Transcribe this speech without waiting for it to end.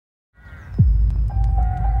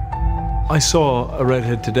I saw a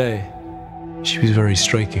redhead today. She was very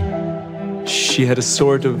striking. She had a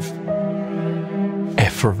sort of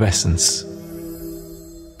effervescence.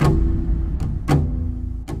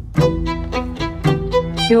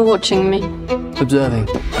 You're watching me. Observing.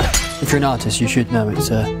 If you're an artist, you should know it's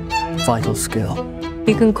a vital skill.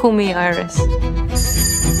 You can call me Iris.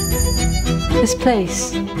 This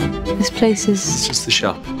place is... It's just the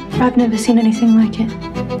shop. I've never seen anything like it.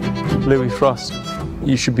 Louis Frost.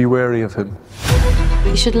 You should be wary of him.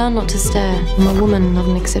 You should learn not to stare. I'm a woman, not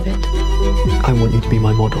an exhibit. I want you to be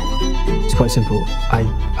my model. It's quite simple. I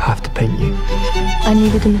have to paint you. I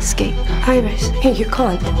needed an escape. Iris, you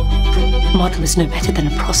can't. A model is no better than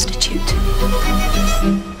a prostitute.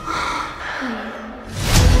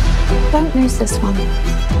 Don't lose this one.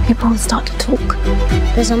 People will start to talk.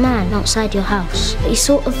 There's a man outside your house. He's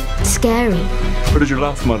sort of scary. Where did your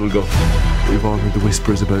last model go? We've all heard the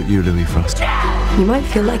whispers about you, Louis Frost. You might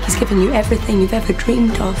feel like he's given you everything you've ever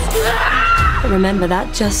dreamed of. But remember,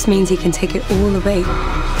 that just means he can take it all away.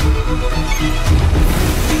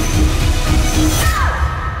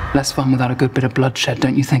 Less fun without a good bit of bloodshed,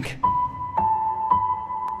 don't you think?